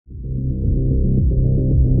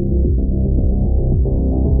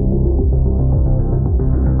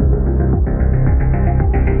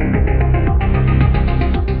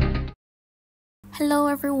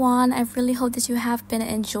everyone. I really hope that you have been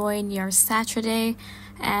enjoying your Saturday,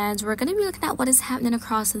 and we're going to be looking at what is happening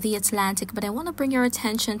across the Atlantic, but I want to bring your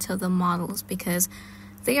attention to the models because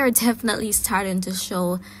they are definitely starting to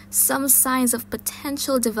show some signs of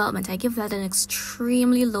potential development. I give that an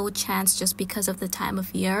extremely low chance just because of the time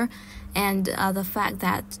of year and the fact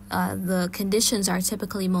that the conditions are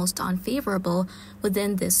typically most unfavorable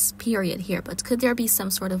within this period here. But could there be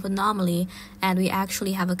some sort of anomaly and we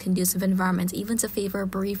actually have a conducive environment even to favor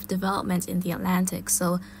brief development in the Atlantic?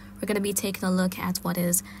 So we're going to be taking a look at what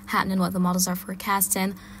is happening, what the models are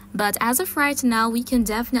forecasting. But as of right now, we can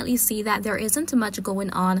definitely see that there isn't much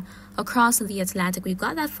going on across the Atlantic. We've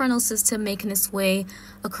got that frontal system making its way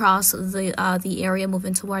across the area,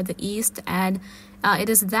 moving toward the east, and it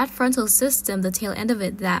is that frontal system, the tail end of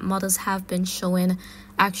it, that models have been showing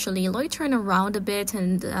actually loitering around a bit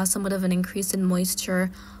and somewhat of an increase in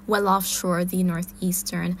moisture well offshore the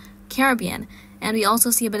northeastern Caribbean. And we also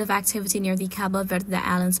see a bit of activity near the Cabo Verde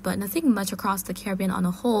Islands, but nothing much across the Caribbean on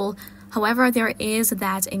a whole. However, there is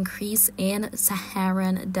that increase in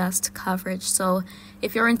Saharan dust coverage. So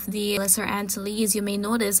if you're in the Lesser Antilles, you may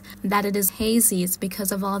notice that it is hazy. It's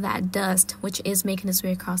because of all that dust, which is making its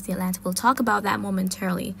way across the Atlantic. We'll talk about that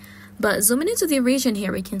momentarily. But zooming into the region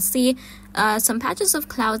here, we can see some patches of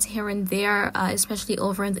clouds here and there, especially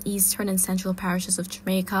over in the eastern and central parishes of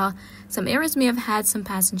Jamaica. Some areas may have had some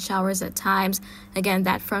passing showers at times. Again,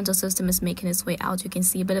 that frontal system is making its way out. You can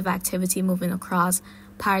see a bit of activity moving across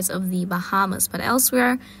parts of the Bahamas, but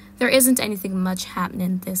elsewhere, there isn't anything much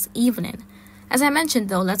happening this evening. As I mentioned,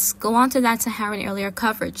 though, let's go on to that Saharan earlier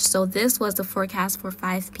coverage. So this was the forecast for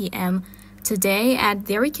 5 p.m. today, and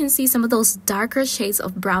there we can see some of those darker shades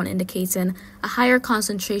of brown indicating a higher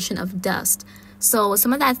concentration of dust. So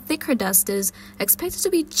some of that thicker dust is expected to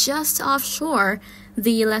be just offshore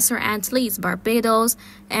the Lesser Antilles, Barbados,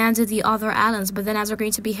 and the other islands. But then as we're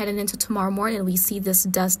going to be heading into tomorrow morning, we see this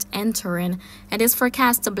dust entering, and it's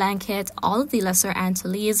forecast to blanket all of the Lesser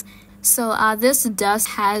Antilles. So this dust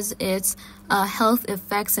has its health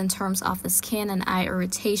effects in terms of the skin and eye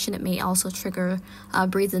irritation. It may also trigger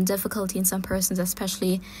breathing difficulty in some persons,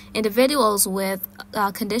 especially individuals with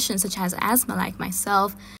conditions such as asthma like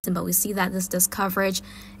myself. But we see that this dust coverage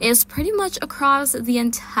is pretty much across the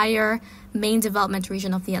entire main development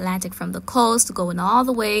region of the Atlantic, from the coast going all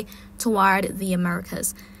the way toward the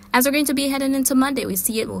Americas. As we're going to be heading into Monday, we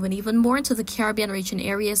see it moving even more into the Caribbean region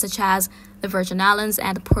areas such as the Virgin Islands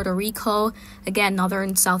and Puerto Rico, again,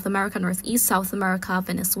 northern South America, northeast South America,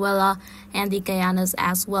 Venezuela, and the Guyanas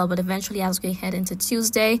as well. But eventually, as we head into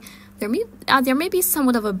Tuesday, there may be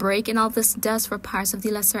somewhat of a break in all this dust for parts of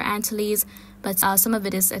the Lesser Antilles, but some of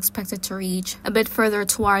it is expected to reach a bit further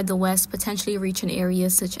toward the west, potentially reaching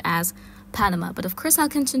areas such as Panama. But of course, I'll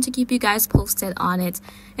continue to keep you guys posted on it.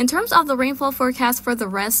 In terms of the rainfall forecast for the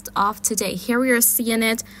rest of today, here we are seeing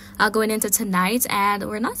it going into tonight, and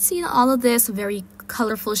we're not seeing all of this very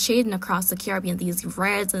colorful shading across the Caribbean, these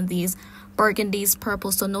reds and these burgundies,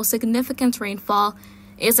 purples. So no significant rainfall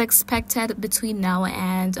is expected between now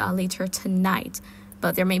and later tonight.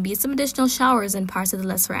 But there may be some additional showers in parts of the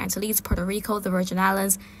Lesser Antilles, Puerto Rico, the Virgin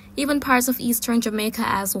Islands, even parts of eastern Jamaica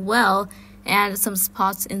as well, and some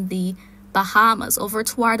spots in the Bahamas. Over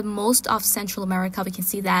toward most of Central America, we can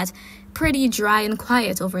see that pretty dry and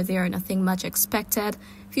quiet over there, nothing much expected.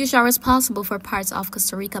 Few showers possible for parts of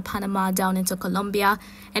Costa Rica, Panama, down into Colombia,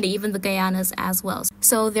 and even the Guyanas as well.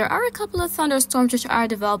 So there are a couple of thunderstorms which are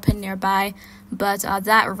developing nearby, but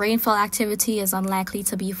that rainfall activity is unlikely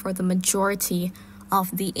to be for the majority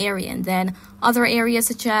of the area. And then other areas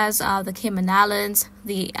such as the Cayman Islands,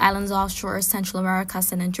 the islands offshore Central America,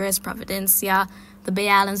 San Andres, Providencia, the Bay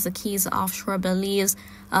Islands, the Keys offshore Belize,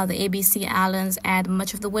 the ABC Islands, and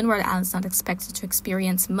much of the Windward Islands not expected to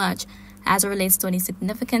experience much as it relates to any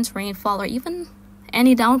significant rainfall or even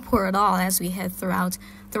any downpour at all as we head throughout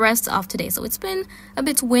the rest of today. So it's been a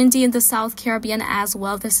bit windy in the South Caribbean as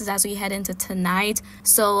well. This is as we head into tonight.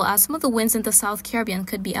 So some of the winds in the South Caribbean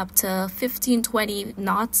could be up to 15-20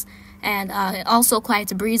 knots, and also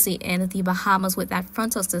quite breezy in the Bahamas with that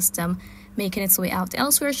frontal system making its way out.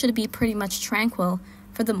 Elsewhere should be pretty much tranquil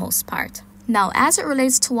for the most part. Now, as it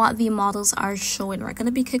relates to what the models are showing, we're going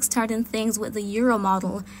to be kickstarting things with the Euro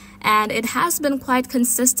model, and it has been quite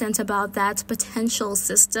consistent about that potential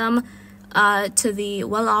system to the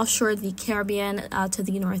well offshore the Caribbean, to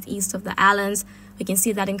the northeast of the islands. We can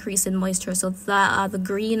see that increase in moisture. So the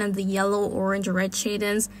green and the yellow, orange, red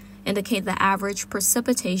shadings indicate the average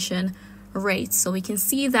precipitation rate. So we can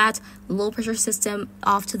see that low pressure system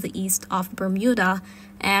off to the east of Bermuda,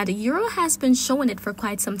 and Euro has been showing it for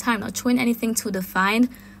quite some time, not showing anything too defined,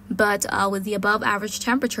 But with the above average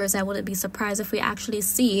temperatures, I wouldn't be surprised if we actually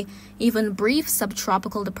see even brief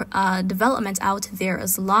subtropical development out there,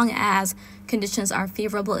 as long as conditions are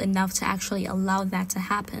favorable enough to actually allow that to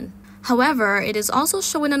happen. However, it is also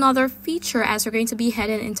showing another feature as we're going to be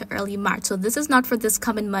heading into early March. So this is not for this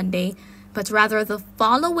coming Monday, but rather the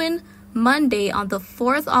following Monday on the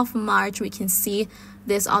 4th of March, we can see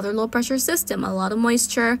this other low pressure system, a lot of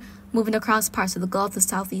moisture moving across parts of the Gulf, the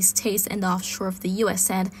southeast states, and the offshore of the U.S.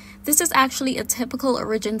 And this is actually a typical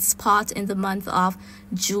origin spot in the month of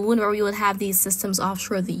June, where we would have these systems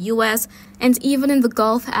offshore the U.S. and even in the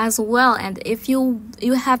Gulf as well. And if you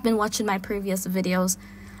have been watching my previous videos,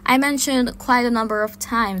 I mentioned quite a number of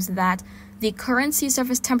times that the current sea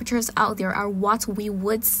surface temperatures out there are what we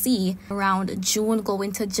would see around June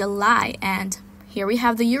going to July. And here we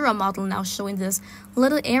have the Euro model now showing this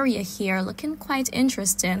little area here, looking quite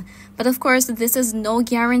interesting. But of course, this is no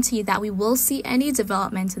guarantee that we will see any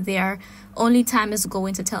development there. Only time is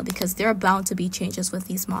going to tell, because there are bound to be changes with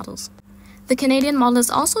these models. The Canadian model is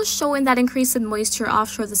also showing that increase in moisture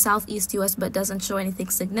offshore the southeast US, but doesn't show anything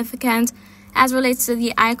significant. As relates to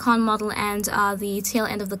the ICON model and the tail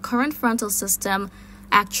end of the current frontal system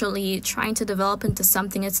actually trying to develop into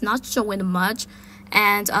something, it's not showing much.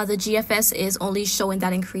 And the GFS is only showing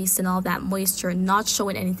that increase in all that moisture, not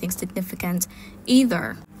showing anything significant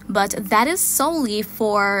either. But that is solely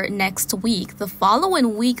for next week. The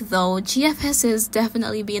following week, though, GFS is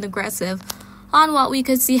definitely being aggressive on what we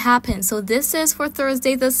could see happen. So this is for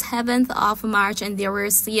Thursday, the 7th of March, and there we're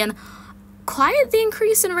seeing quite the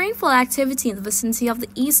increase in rainfall activity in the vicinity of the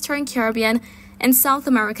Eastern Caribbean and South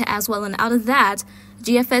America as well. And out of that,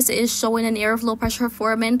 GFS is showing an area of low pressure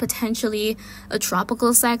forming, potentially a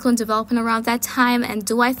tropical cyclone developing around that time. And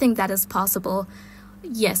do I think that is possible?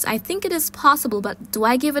 Yes, I think it is possible, but do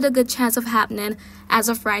I give it a good chance of happening as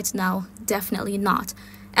of right now? Definitely not.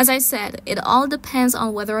 As I said, it all depends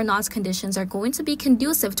on whether or not conditions are going to be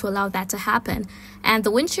conducive to allow that to happen. And the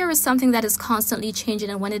wind shear is something that is constantly changing,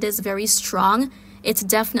 and when it is very strong, it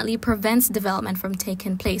definitely prevents development from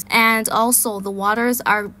taking place. And also, the waters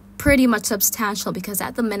are pretty much substantial, because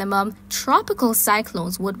at the minimum, tropical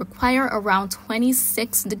cyclones would require around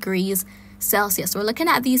 26 degrees Celsius. We're looking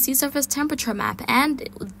at the sea surface temperature map, and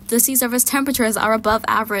the sea surface temperatures are above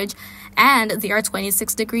average, and they are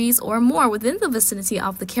 26 degrees or more within the vicinity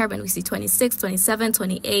of the Caribbean. We see 26, 27,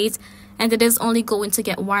 28, and it is only going to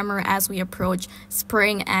get warmer as we approach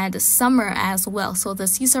spring and summer as well. So the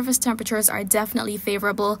sea surface temperatures are definitely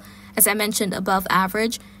favorable, as I mentioned, above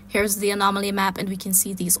average. Here's the anomaly map, and we can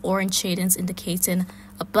see these orange shadings indicating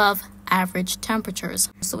above average temperatures.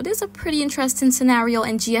 So it is a pretty interesting scenario,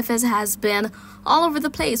 and GFS has been all over the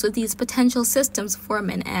place with these potential systems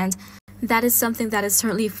forming, and that is something that is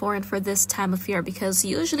certainly foreign for this time of year, because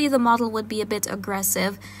usually the model would be a bit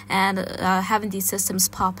aggressive and having these systems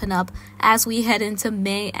popping up as we head into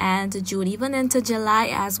May and June, even into July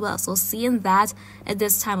as well. So seeing that at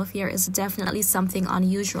this time of year is definitely something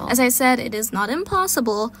unusual. As I said, it is not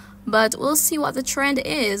impossible, but we'll see what the trend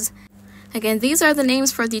is. Again, these are the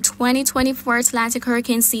names for the 2024 Atlantic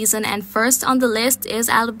hurricane season, and first on the list is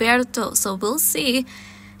Alberto. So we'll see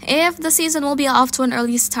if the season will be off to an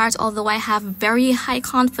early start, although I have very high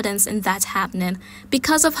confidence in that happening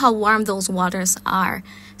because of how warm those waters are.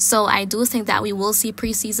 So I do think that we will see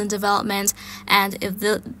preseason development, and if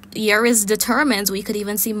the year is determined, we could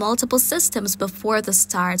even see multiple systems before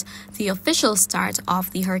the official start of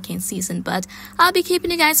the hurricane season. But I'll be keeping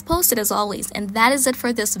you guys posted as always, and that is it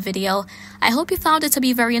for this video. I hope you found it to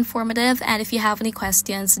be very informative, and if you have any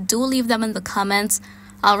questions, do leave them in the comments.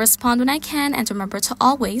 I'll respond when I can, and remember to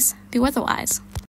always be weatherwise.